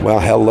Well,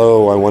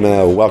 hello. I want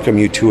to welcome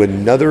you to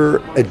another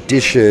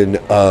edition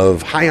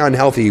of High on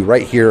Healthy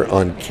right here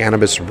on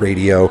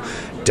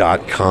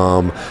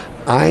CannabisRadio.com.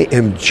 I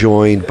am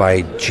joined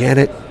by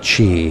Janet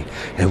Chi,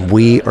 and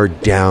we are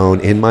down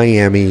in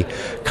Miami,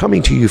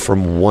 coming to you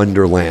from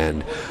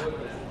Wonderland.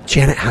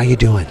 Janet, how you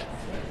doing?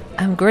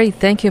 I'm great.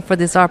 Thank you for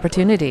this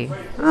opportunity.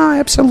 Oh,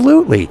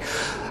 absolutely.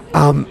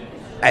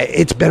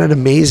 It's been an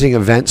amazing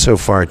event so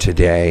far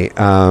today.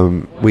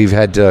 We've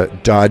had to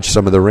dodge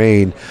some of the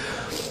rain.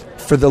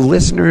 For the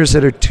listeners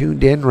that are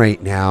tuned in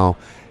right now,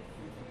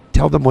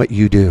 tell them what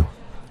you do.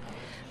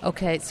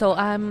 Okay, so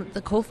I'm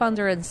the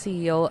co-founder and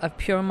CEO of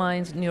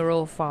Pureminds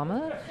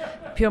NeuroPharma.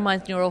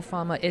 Pureminds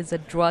NeuroPharma is a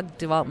drug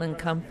development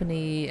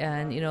company,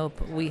 and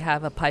we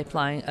have a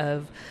pipeline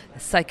of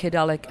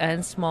psychedelic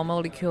and small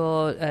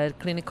molecule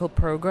clinical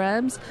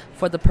programs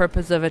for the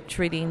purpose of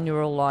treating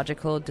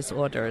neurological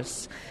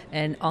disorders.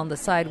 And on the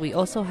side, we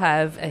also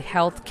have a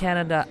Health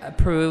Canada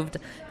approved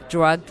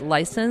drug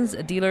license,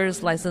 a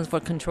dealer's license for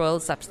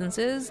controlled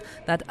substances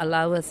that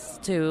allow us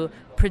to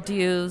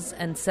produce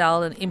and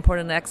sell and import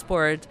and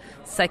export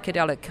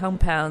psychedelic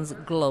compounds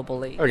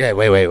globally. Okay,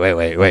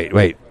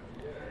 wait.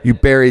 You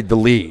buried the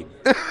lead.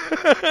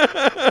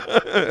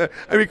 I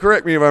mean,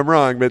 correct me if I'm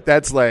wrong, but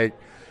that's like,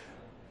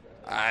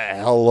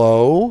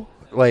 hello?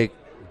 Like,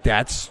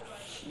 that's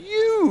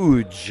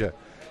huge.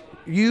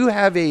 You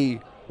have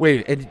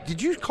and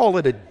did you call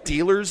it a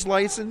dealer's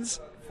license?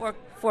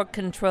 For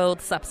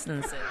controlled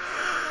substances.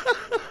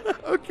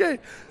 Okay.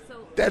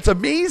 That's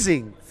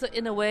amazing. So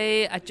in a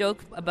way, I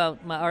joke about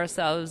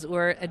ourselves.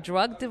 We're a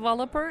drug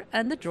developer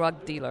and a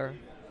drug dealer.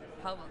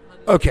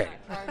 Okay.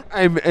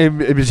 I'm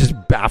just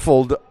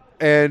baffled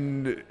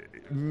and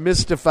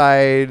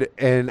mystified,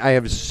 and I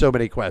have so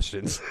many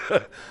questions.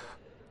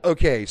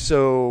 Okay,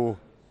 so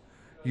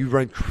you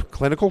run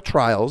clinical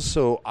trials,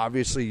 so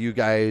obviously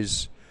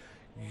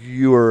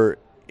you're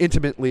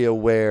intimately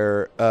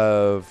aware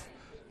of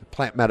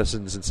plant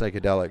medicines and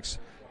psychedelics.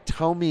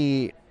 Tell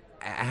me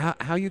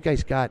how you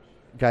guys got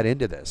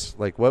into this.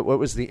 Like, what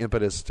was the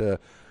impetus to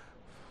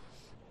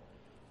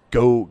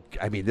go?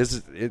 I mean, this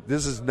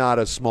is not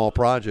a small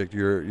project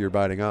you're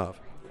biting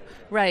off.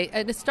 Right,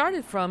 and it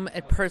started from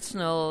a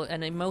personal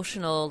and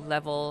emotional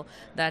level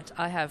that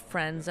I have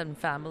friends and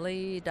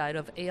family died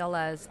of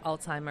ALS,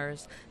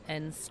 Alzheimer's,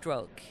 and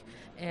stroke.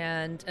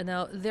 And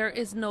now there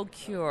is no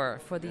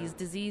cure for these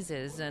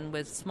diseases, and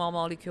with small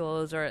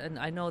molecules, and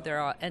I know there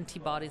are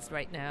antibodies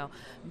right now,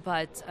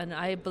 and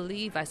I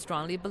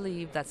strongly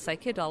believe that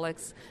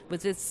psychedelics,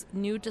 with its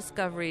new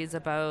discoveries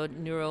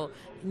about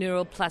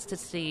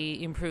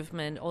neuroplasticity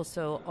improvement,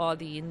 also all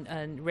the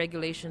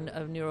regulation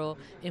of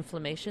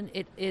neuroinflammation,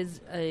 it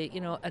is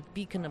a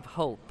beacon of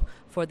hope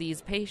for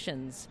these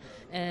patients.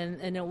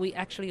 And we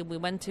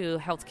went to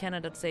Health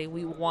Canada to say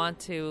we want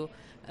to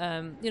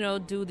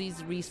do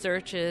these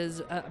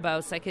researches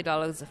about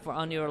psychedelics for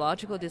our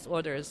neurological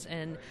disorders,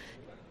 and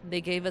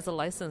they gave us a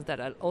license that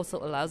also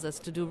allows us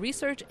to do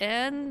research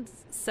and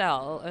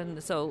sell,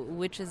 and so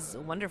which is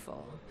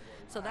wonderful.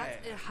 So that's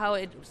how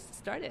it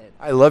started.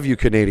 I love you,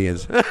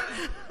 Canadians.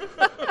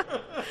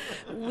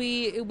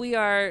 We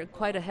are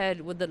quite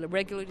ahead with the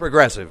regulatory.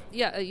 Progressive.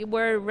 Yeah,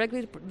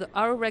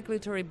 our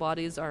regulatory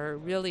bodies are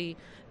really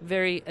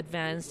very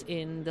advanced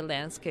in the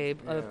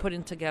landscape of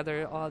putting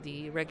together all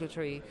the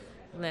regulatory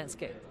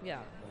landscape. Yeah.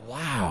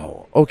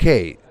 Wow.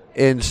 Okay.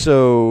 And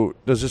so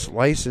does this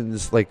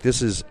license,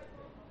 this is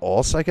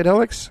all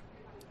psychedelics?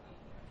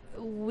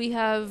 We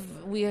have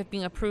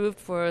been approved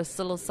for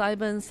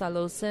psilocybin,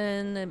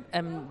 psilocin,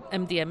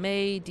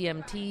 MDMA,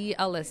 DMT,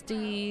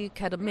 LSD,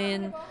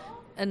 ketamine,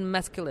 and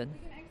mescaline.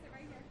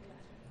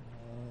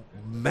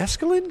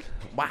 Mescaline?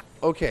 Wow.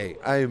 Okay.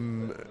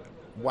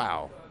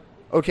 Wow.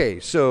 Okay,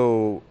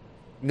 so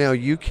now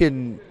you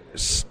can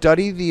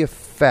study the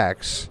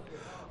effects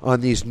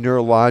on these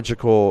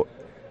neurological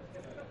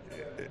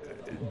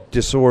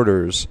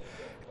disorders,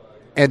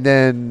 and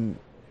then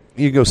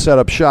you can go set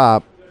up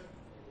shop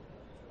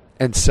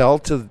and sell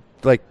to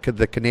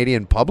the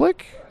Canadian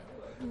public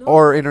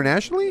or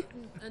internationally?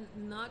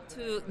 Not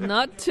to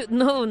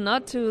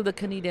the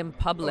Canadian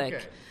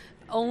public.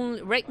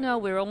 Okay. Right now,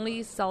 we're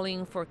only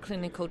selling for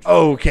clinical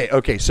trials.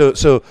 Okay.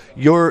 So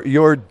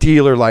your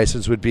dealer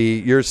license would be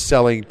you're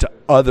selling to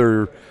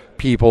other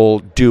people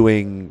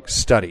doing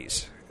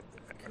studies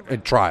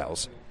and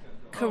trials.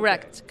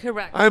 Correct.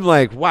 I'm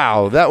like,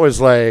 wow, that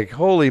was like,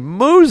 holy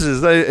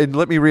Moses. And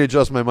let me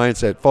readjust my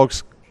mindset.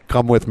 Folks,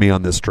 come with me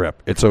on this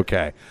trip. It's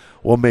okay.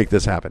 We'll make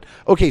this happen.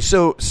 Okay,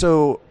 so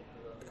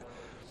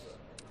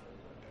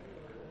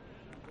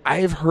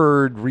I've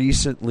heard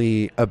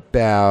recently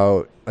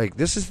about,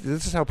 this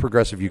is how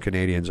progressive you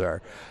Canadians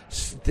are.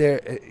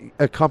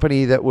 A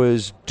company that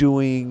was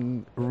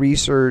doing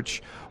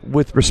research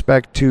with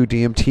respect to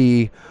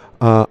DMT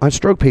on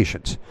stroke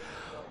patients.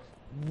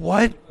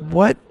 What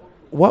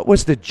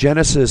was the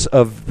genesis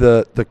of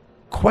the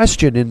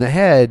question in the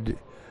head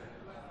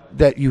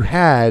that you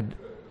had?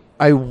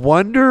 I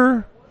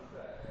wonder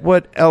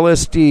what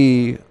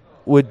LSD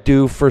would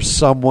do for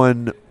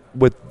someone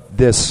with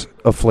this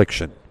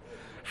affliction.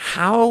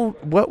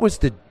 What was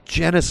the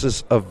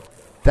genesis of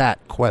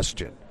that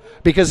question?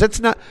 Because that's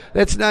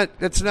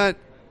not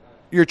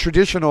your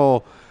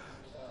traditional,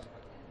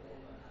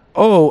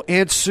 oh,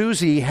 Aunt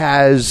Susie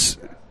has,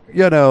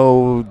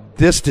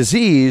 this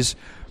disease.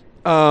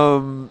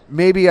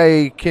 Maybe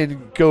I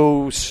can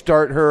go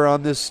start her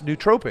on this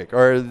nootropic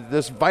or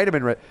this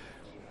vitamin.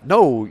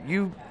 No,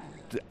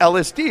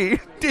 LSD,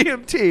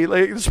 DMT,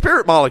 like the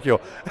spirit molecule.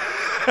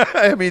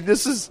 I mean,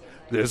 this is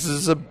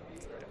a.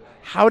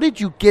 How did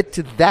you get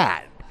to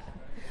that?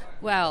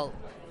 Well,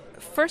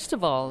 first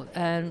of all,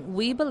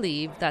 we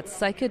believe that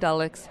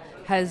psychedelics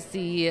has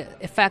the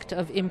effect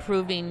of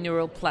improving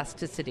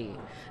neuroplasticity.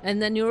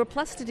 And the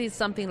neuroplasticity is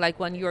something like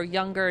when you're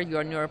younger,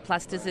 your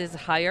neuroplasticity is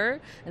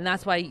higher, and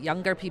that's why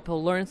younger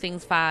people learn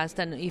things fast,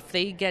 and if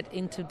they get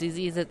into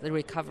diseases, they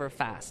recover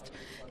fast.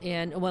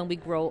 And when we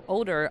grow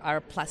older, our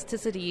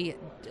plasticity,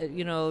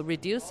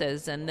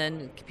 reduces, and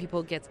then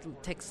people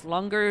takes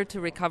longer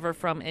to recover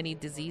from any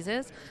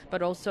diseases.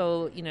 But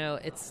also,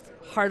 it's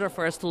harder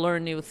for us to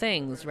learn new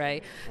things,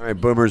 right? All right,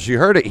 boomers, you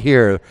heard it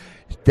here.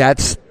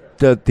 That's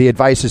the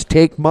advice is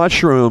take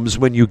mushrooms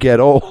when you get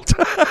old.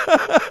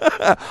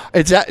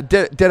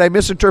 Did I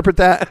misinterpret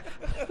that?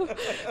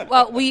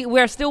 Well,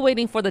 we're still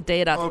waiting for the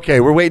data.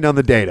 Okay, we're waiting on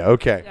the data.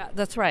 Okay. Yeah,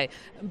 that's right.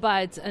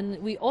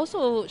 And we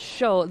also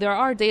there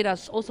are data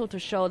also to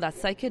show that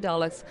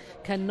psychedelics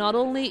can not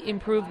only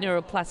improve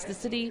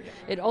neuroplasticity,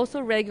 it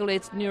also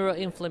regulates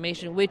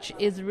neuroinflammation, which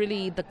is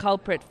really the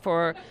culprit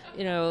for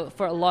a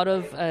lot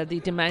of the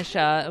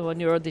dementia or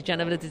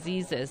neurodegenerative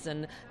diseases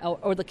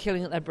or the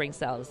killing of brain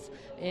cells.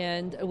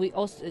 And we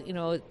also,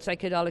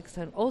 psychedelics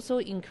can also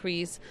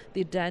increase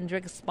the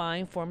dendritic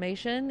spine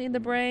formation in the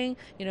brain,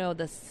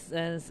 the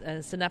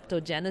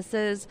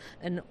synaptogenesis,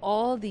 and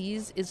all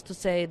these is to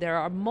say there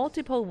are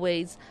multiple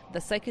ways the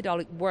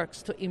psychedelic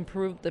works to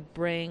improve the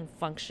brain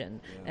function,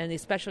 and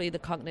especially the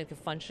cognitive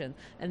function.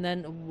 And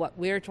then what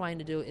we're trying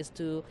to do is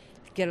to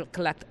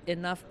collect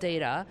enough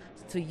data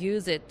to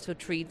use it to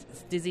treat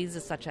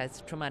diseases such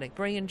as traumatic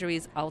brain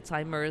injuries,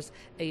 Alzheimer's,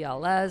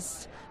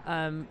 ALS,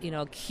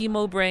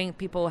 chemo brain.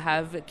 People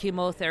have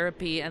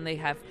chemotherapy and they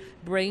have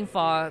brain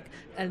fog,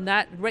 and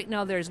that right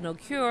now there's no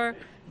cure,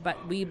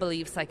 but we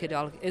believe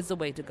psychedelic is the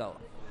way to go.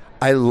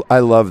 I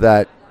love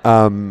that.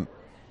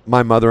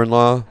 My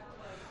mother-in-law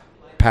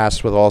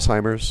passed with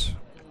Alzheimer's.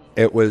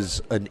 It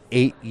was an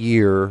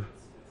 8-year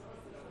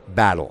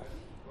battle.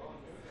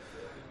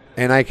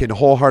 And I can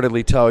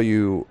wholeheartedly tell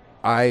you,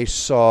 I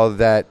saw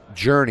that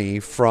journey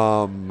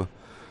from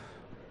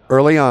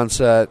early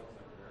onset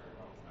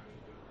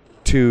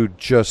to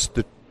just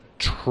the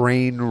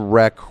train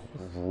wreck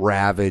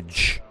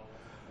ravage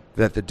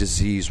that the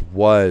disease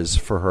was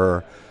for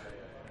her,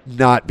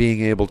 not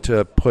being able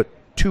to put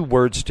two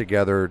words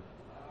together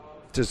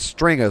to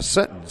string a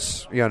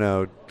sentence,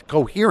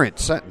 coherent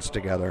sentence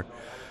together.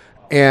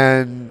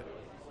 And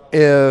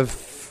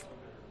if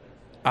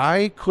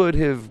I could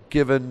have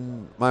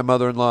given my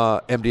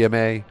mother-in-law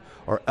MDMA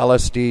or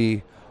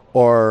LSD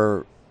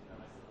or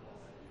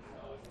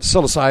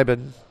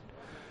psilocybin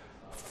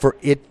for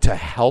it to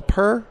help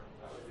her,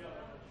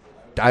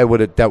 that would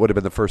have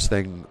been the first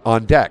thing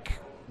on deck.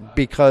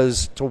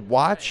 Because to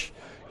watch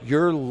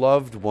your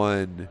loved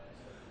one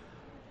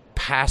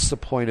past the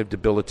point of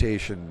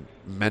debilitation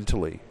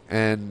mentally,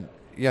 and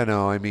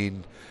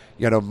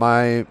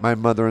my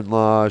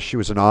mother-in-law, she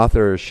was an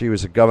author, she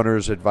was a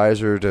governor's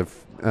advisor to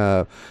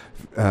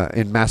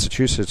in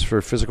Massachusetts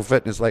for physical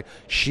fitness. Like,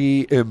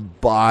 she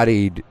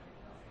embodied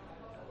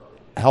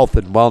health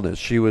and wellness.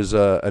 She was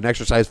an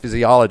exercise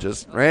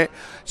physiologist, right?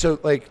 So,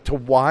 like, to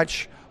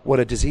watch what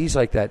a disease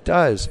like that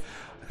does.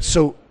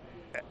 So,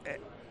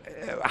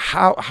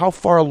 how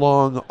far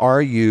along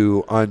are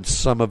you on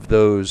some of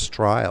those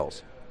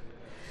trials?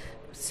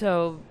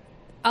 So,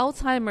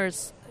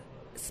 Alzheimer's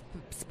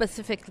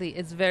specifically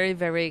is very,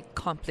 very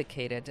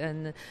complicated,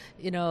 and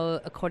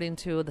according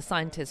to the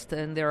scientists,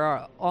 and there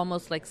are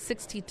almost like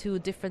 62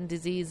 different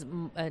disease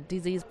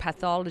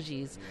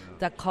pathologies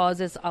that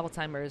causes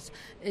Alzheimer's.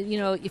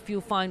 If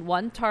you find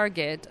one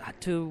target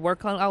to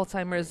work on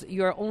Alzheimer's,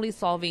 you're only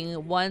solving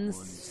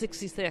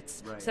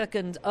 1/66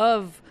 second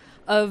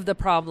of the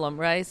problem,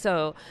 right?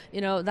 So,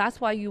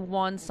 that's why you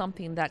want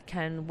something that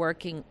can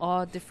work in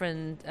all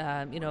different,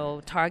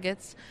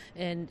 targets.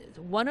 And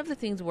one of the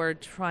things we're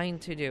trying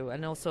to do,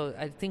 and also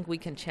I think we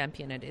can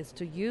champion it, is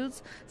to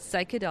use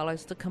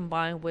psychedelics to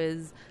combine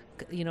with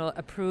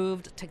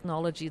approved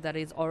technology that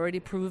is already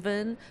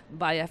proven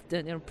by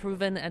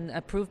proven and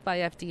approved by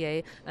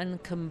FDA,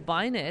 and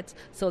combine it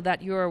so that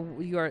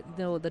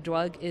the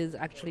drug is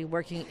actually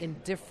working in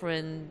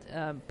different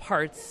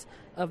parts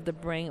of the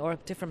brain or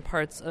different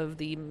parts of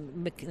the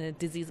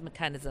disease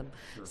mechanism.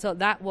 Sure. So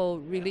that will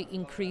really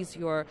increase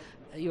your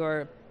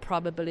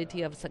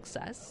probability of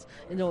success.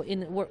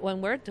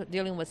 When we're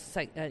dealing with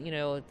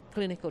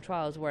clinical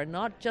trials, we're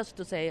not just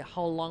to say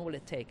how long will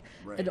it take,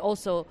 and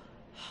also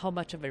how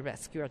much of a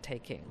risk you're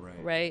taking,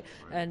 right?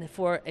 And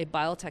for a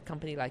biotech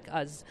company like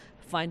us,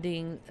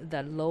 finding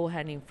the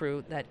low-hanging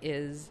fruit that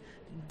is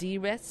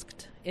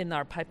de-risked in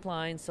our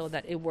pipeline so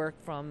that it works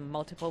from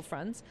multiple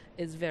fronts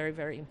is very,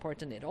 very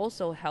important. It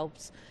also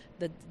helps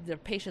the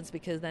patients,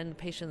 because then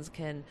patients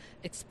can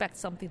expect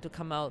something to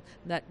come out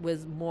that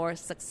was more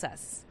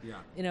success.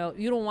 Yeah.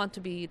 You don't want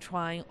to be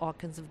trying all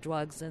kinds of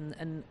drugs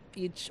and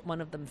each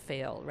one of them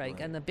fail, right?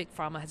 And the big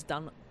pharma has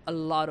done a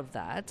lot of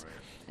that.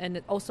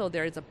 And also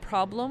there is a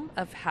problem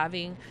of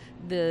having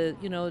the,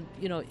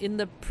 in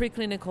the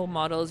preclinical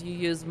models, you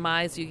use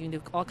mice, you can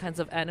do all kinds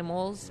of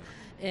animals.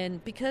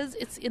 And because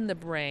it's in the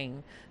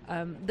brain,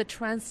 the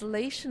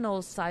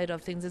translational side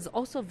of things is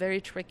also very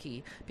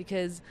tricky,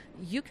 because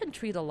you can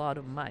treat a lot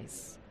of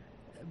mice,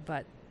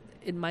 but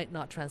it might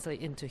not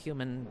translate into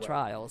human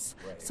trials.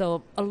 Right.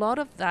 So a lot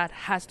of that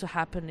has to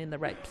happen in the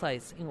right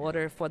place in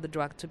order for the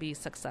drug to be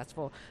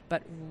successful.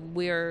 But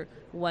we're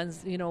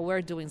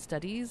doing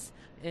studies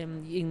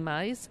in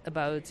mice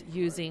about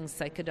using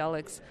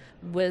psychedelics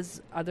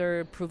with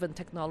other proven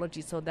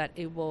technology so that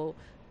it will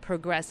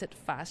progress it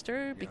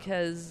faster,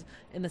 because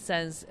in a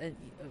sense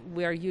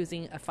we're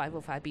using a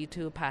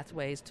 505b2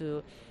 pathways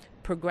to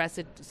progress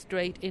it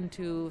straight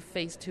into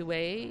phase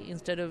 2A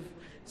instead of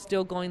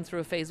still going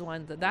through phase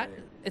 1. That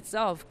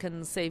itself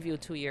can save you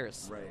 2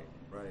 years. Right.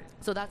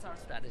 So that's our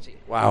strategy.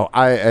 Wow.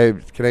 I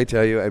can I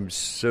tell you, I'm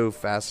so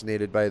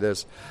fascinated by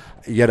this.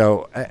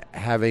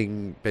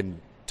 Having been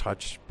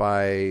touched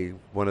by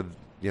one of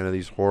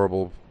these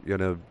horrible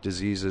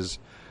diseases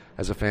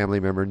as a family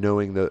member,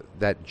 knowing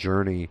that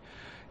journey.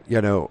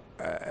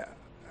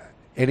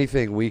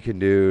 Anything we can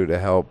do to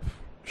help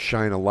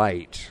shine a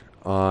light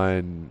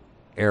on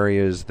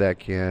areas that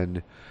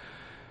can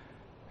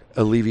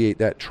alleviate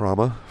that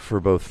trauma for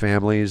both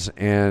families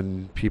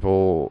and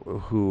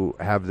people who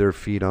have their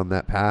feet on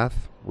that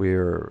path,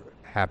 we're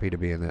happy to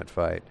be in that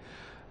fight.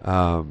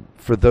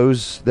 For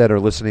those that are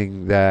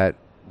listening that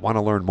want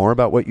to learn more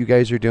about what you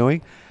guys are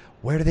doing,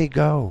 where do they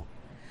go?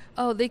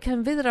 Oh, they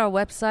can visit our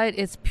website.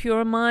 It's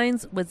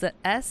Pureminds with the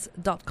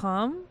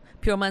S.com.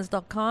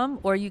 Pureminds.com,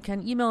 or you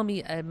can email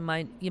me.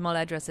 My email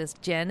address is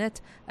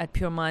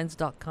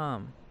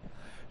janet@pureminds.com.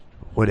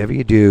 Whatever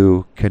you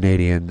do,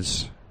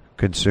 Canadians,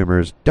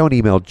 consumers, don't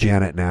email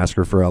Janet and ask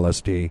her for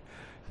LSD.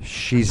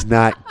 She's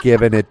not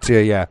giving it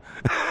to you.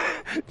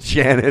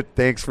 Janet,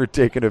 thanks for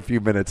taking a few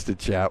minutes to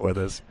chat with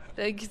us.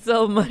 Thank you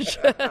so much.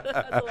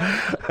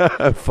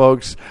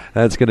 Folks,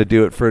 that's going to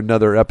do it for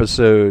another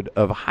episode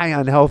of High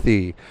on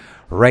Healthy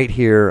right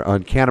here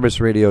on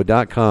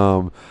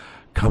CannabisRadio.com.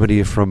 Coming to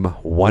you from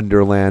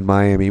Wonderland,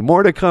 Miami.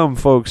 More to come,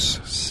 folks.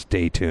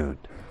 Stay tuned.